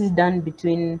comparison. This is done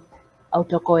between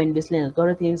AutoCore and baseline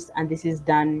algorithms, and this is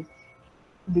done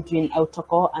between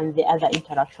AutoCore and the other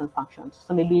interaction functions.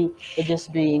 So maybe you're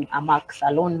just doing a max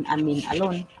alone, a min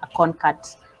alone, a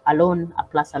concat alone, a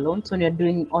plus alone. So when you're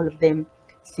doing all of them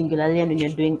singularly, and when you're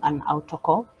doing an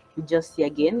AutoCore, you just see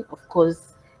again, of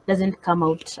course, doesn't come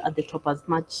out at the top as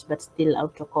much, but still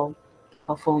autocore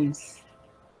performs,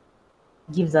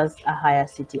 gives us a higher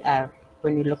CTR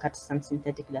when we look at some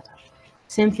synthetic data.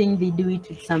 Same thing, they do it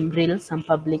with some real, some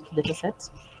public data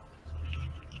sets.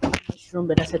 Mushroom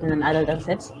data set and another data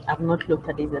set. I've not looked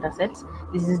at these data sets.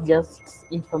 This is just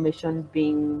information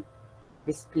being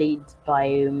displayed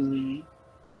by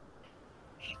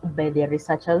their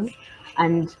researchers.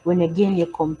 And when again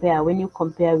when you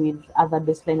compare with other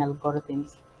baseline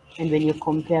algorithms, and when you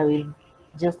compare with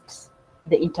just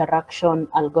the interaction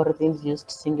algorithms used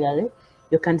singularly,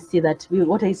 you can see that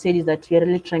what I said is that we are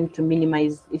really trying to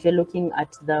minimize. If you're looking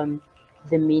at the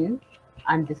mean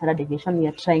and the standard deviation, we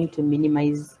are trying to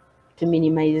minimize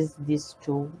these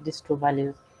two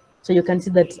values. So you can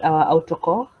see that our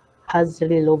autocore has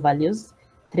really low values,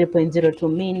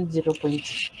 3.02 mean,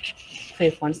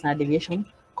 0.51 standard deviation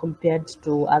compared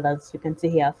to others. You can see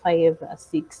here 5, a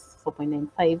 6,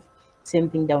 4.95. Same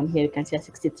thing down here. You can see a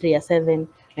 63, a 7,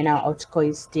 and our outcore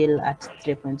is still at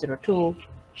 3.02.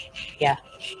 Yeah,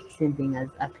 same thing as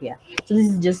up here. So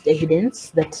this is just evidence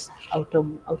that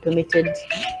autocore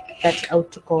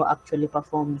actually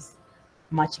performs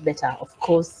much better. Of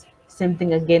course, same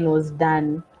thing again was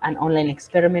done, an online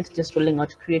experiment, just rolling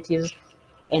out creatives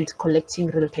and collecting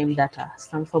real-time data,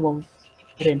 some form of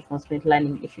reinforcement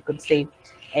learning, if you could say.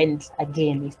 And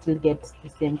again, we still get the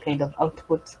same kind of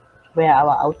output where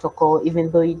our autocore,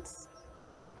 even though it's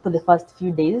for the first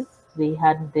few days, they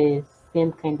had the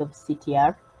same kind of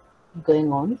CTR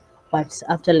going on. But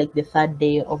after like the third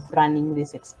day of running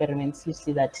these experiments, you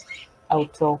see that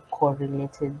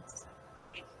auto-correlated,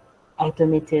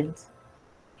 automated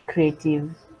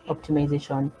creative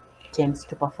optimization tends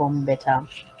to perform better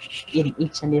in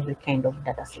each and every kind of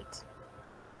data set.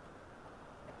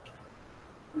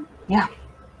 Yeah,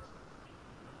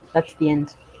 that's the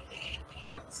end.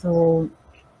 So,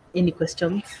 any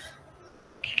questions?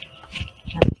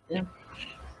 Yeah.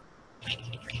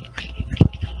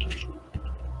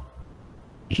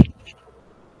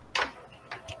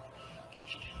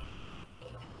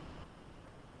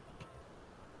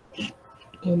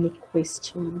 Any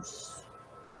questions?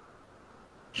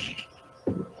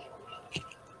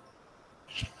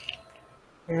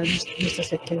 Yeah, just a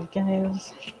second,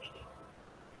 guys.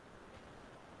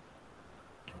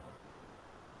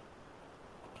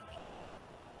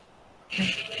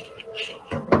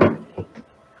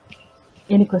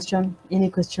 Any question? Any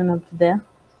question up there?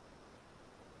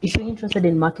 If you're interested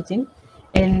in marketing,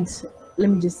 and let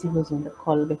me just see who's on the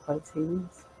call before it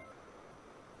says.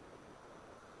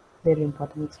 Very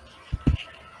important.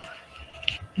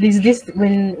 There's this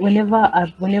whenever a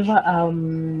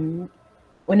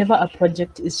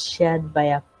project is shared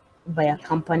by a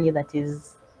company that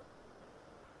is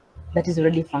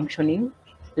already functioning,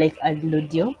 like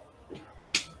Adludio,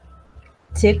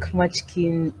 take much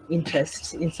keen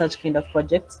interest in such kind of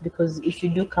projects, because if you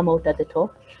do come out at the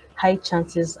top, high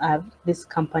chances are this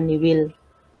company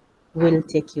will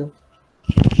take you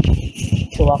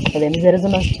to work for them. There's a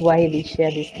reason as to why they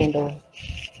share these kind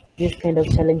of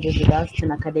challenges with us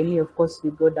in academy. Of course,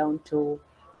 we go down to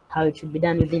how it should be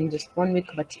done within just 1 week.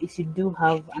 But if you do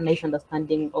have a nice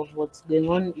understanding of what's going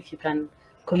on, if you can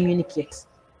communicate,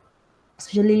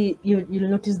 especially you'll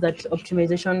notice that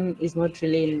optimization is not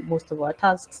really in most of our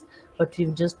tasks, but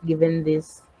we've just given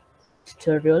this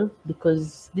tutorial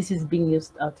because this is being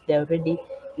used out there already.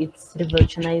 It's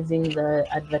revolutionizing the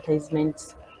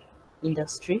advertisement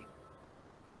industry.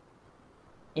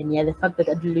 And yeah, the fact that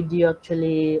Adulidio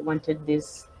actually wanted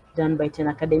this done by 10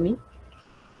 Academy.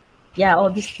 Yeah,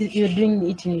 you're doing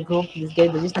it in group. These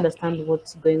guys, they just understand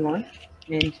what's going on.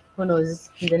 And who knows,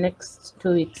 in the next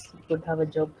 2 weeks, you could have a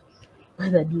job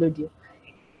with Adulidio.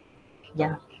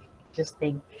 Yeah, just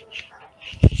saying.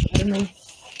 I don't know if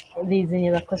there's any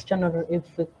other question or if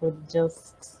we could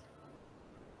just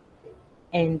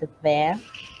end there.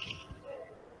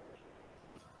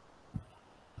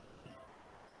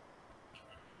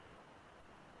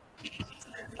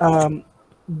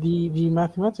 The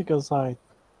mathematical side,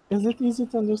 is it easy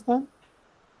to understand?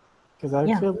 Because I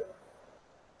Yeah. feel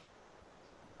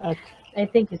I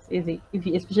think it's easy. If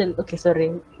you especially okay,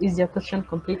 sorry. Is your question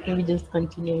complete? Maybe just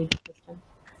continue with the question.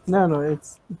 no,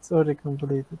 it's already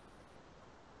completed.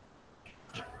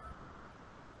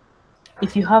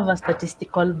 If you have a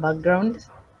statistical background,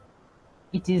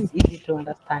 it is easy to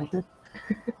understand.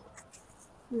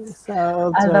 So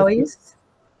I'll try to.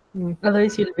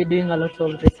 Otherwise you'll be doing a lot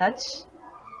of research.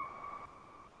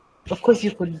 Of course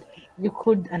you could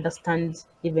understand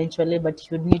eventually, but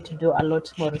you'd need to do a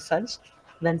lot more research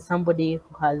than somebody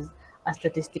who has a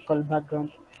statistical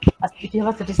background. If you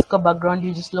have a statistical background,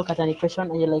 you just look at an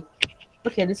equation and you're like,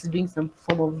 okay, this is doing some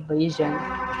form of Bayesian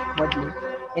modeling.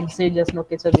 And so you just know,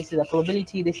 okay, so this is a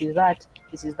probability, this is that,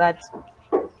 this is that.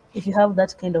 If you have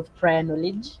that kind of prior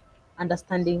knowledge,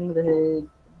 understanding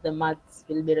the maths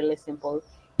will be really simple.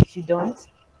 If you don't,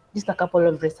 just a couple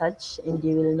of research and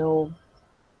you will know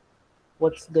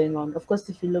what's going on. Of course,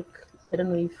 if you look, I don't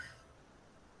know if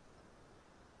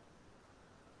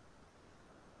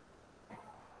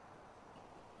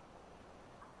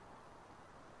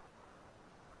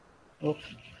oh,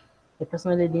 I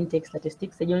personally didn't take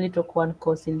statistics. I only took one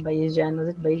course in Bayesian. Was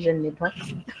it Bayesian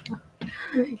networks?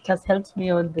 It has helped me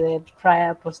on the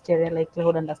prior posterior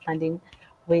likelihood understanding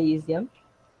way easier.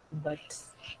 But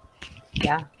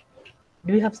yeah,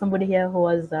 do we have somebody here who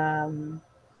has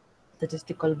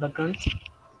statistical background?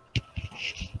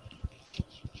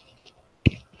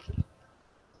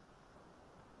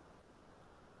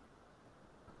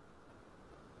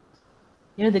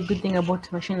 You know, the good thing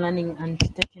about machine learning and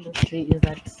tech industry is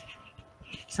that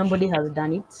somebody has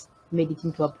done it, made it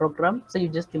into a program. So you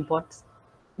just import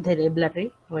the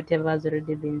library, whatever has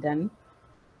already been done,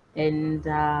 and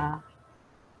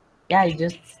yeah, you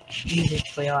just use it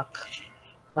for your work.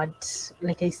 But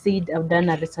like I said, I've done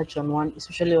a research on one,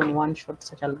 especially on one short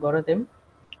search algorithm.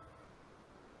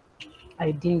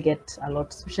 I didn't get a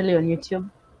lot, especially on YouTube.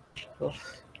 So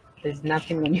there's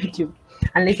nothing on YouTube,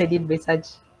 unless I did research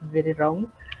very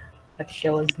wrong. But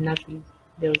there was nothing.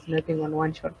 There was nothing on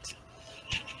one shot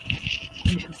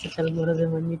search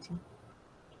algorithm on YouTube.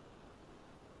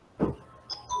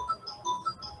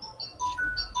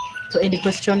 So any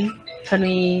question? Can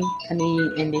we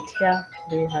end it here?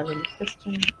 Do you have any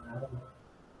question?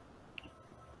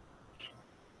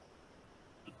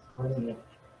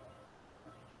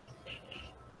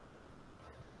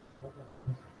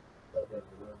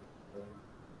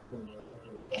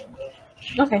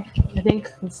 Okay, I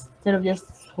think instead of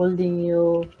just holding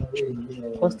you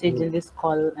hostage in this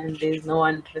call and there's no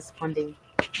one responding,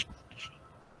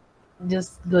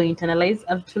 just go internalize.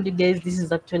 I've told you guys this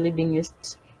is actually being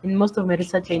used in most of my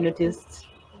research. I noticed,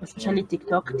 especially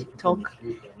TikTok. TikTok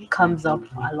comes up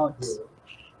a lot,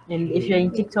 and if you're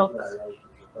in TikTok,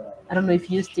 I don't know if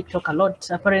you use TikTok a lot.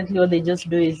 Apparently, what they just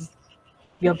do is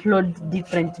you upload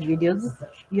different videos.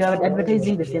 You are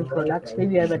advertising the same product.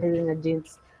 Maybe you're advertising a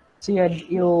jeans. So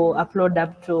you upload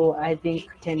up to I think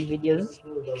 10 videos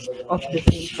of the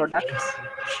same product.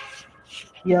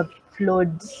 You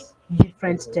upload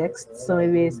different texts. So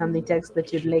maybe some text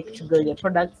that you'd like to go your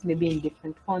products, maybe in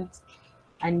different fonts,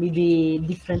 and maybe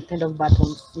different kind of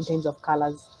buttons in terms of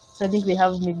colors. So I think we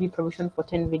have maybe provision for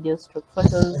 10 videos, stroke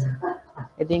photos.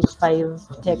 I think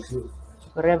 5 texts,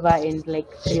 whatever, and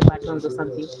like 3 buttons or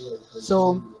something.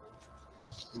 So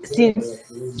since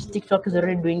TikTok is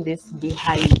already doing this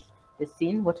behind the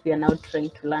scene, what we are now trying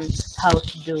to learn how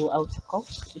to do autocall,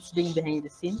 it's doing behind the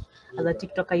scene. As a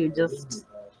TikToker, you just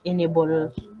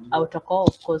enable autocall,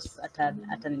 of course, at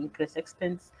an increased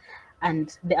expense,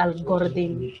 and the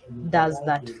algorithm does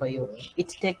that for you. It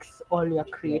takes all your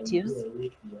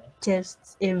creatives,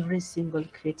 tests every single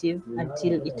creative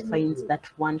until it finds that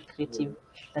one creative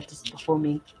that is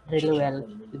performing really well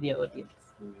with your audience.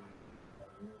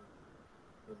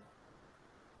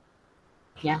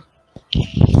 Yeah.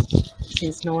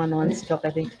 Since no one wants to talk,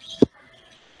 I think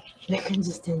we can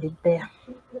just end it there.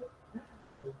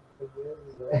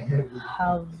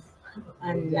 Have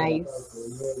a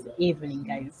nice evening,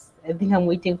 guys. I think I'm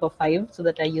waiting for 5 so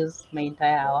that I use my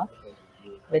entire hour.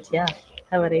 But yeah,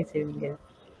 have a nice evening, guys.